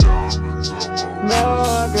Now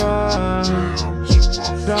I got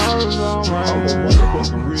diamonds on my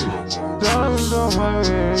wrist, diamonds on my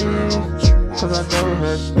wrist, cause I don't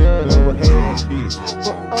have shit,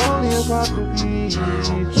 but only about the beach,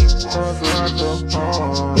 so I grind so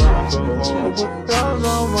hard, I put diamonds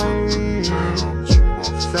on my wrist,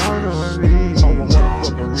 diamonds on my wrist, on my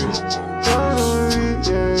motherfucking wrist, diamonds on my wrist,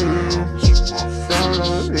 yeah, diamonds on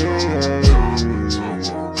my wrist, yeah,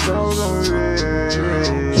 diamonds on my wrist.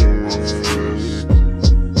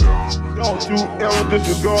 Don't you ever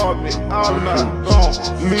disregard me, I'm not gon'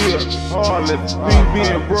 live hardless. Me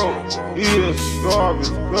being broke is garbage,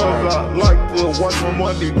 cause I like to watch my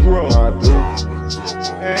money grow. I do.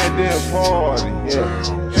 And then party, yeah.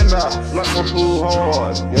 And I like my food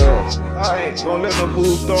hard, yeah. I ain't gon' let no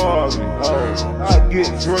food starve me, oh. I get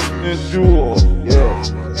dressed in jewels,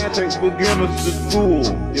 yeah. And take beginners to school,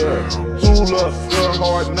 yeah. School up the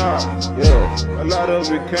hard knocks, yeah. A lot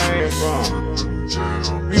of it came from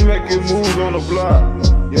we making moves on the block,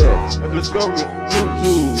 yeah. And discover new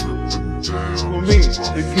tools for me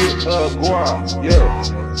to get a guap, yeah.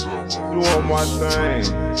 Doing my thing,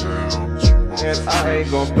 and I ain't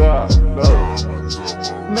gon' stop, no.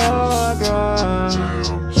 Now I got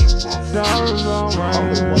diamonds on my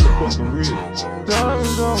wrist,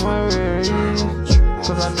 diamonds on my wrist,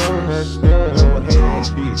 cause I don't have shit,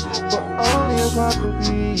 but only about the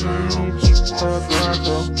beach, so I grind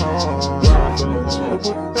so hard, I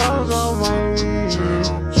put diamonds on my wrist,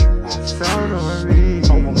 diamonds on my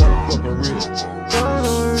wrist, on my motherfucking wrist, diamonds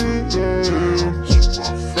on my wrist, yeah,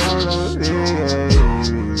 diamonds on my wrist, yeah,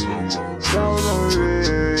 diamonds on my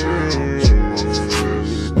wrist.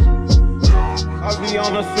 I be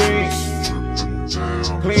on the scene,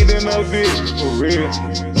 cleaning up bitch for real,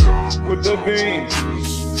 with the beam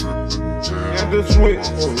and the switch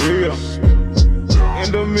for real, in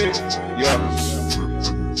the mix, yeah.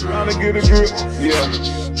 Trying to get a grip, yeah.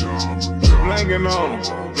 Blanking on them,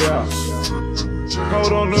 yeah.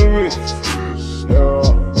 Cold on the wrist, yeah.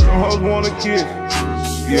 Some hoes wanna kiss,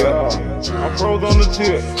 yeah. I'm froze on the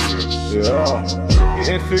tip, yeah.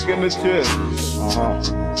 Getting sick in the chest,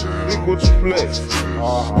 Sick with the flex,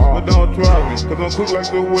 but don't try me, cause I'm quick like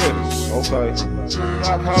the West, okay.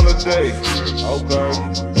 Doc Holiday, okay.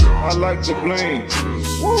 I like the bling,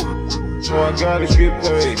 woo. So I gotta get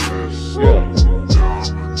paid, yeah.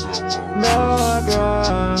 Now I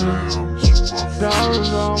got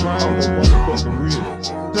diamonds on my wrist,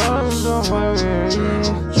 diamonds on my wrist,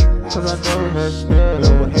 cause I don't have shit,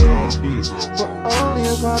 but only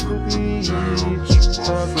about the beach, so I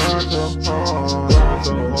grind so hard, I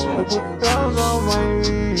put diamonds on my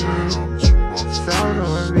wrist, diamonds on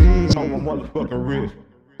my wrist, On my motherfucking wrist.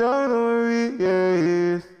 diamonds on my wrist,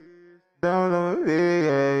 yes, diamonds on my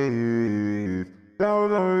wrist,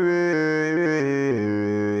 diamonds on my wrist.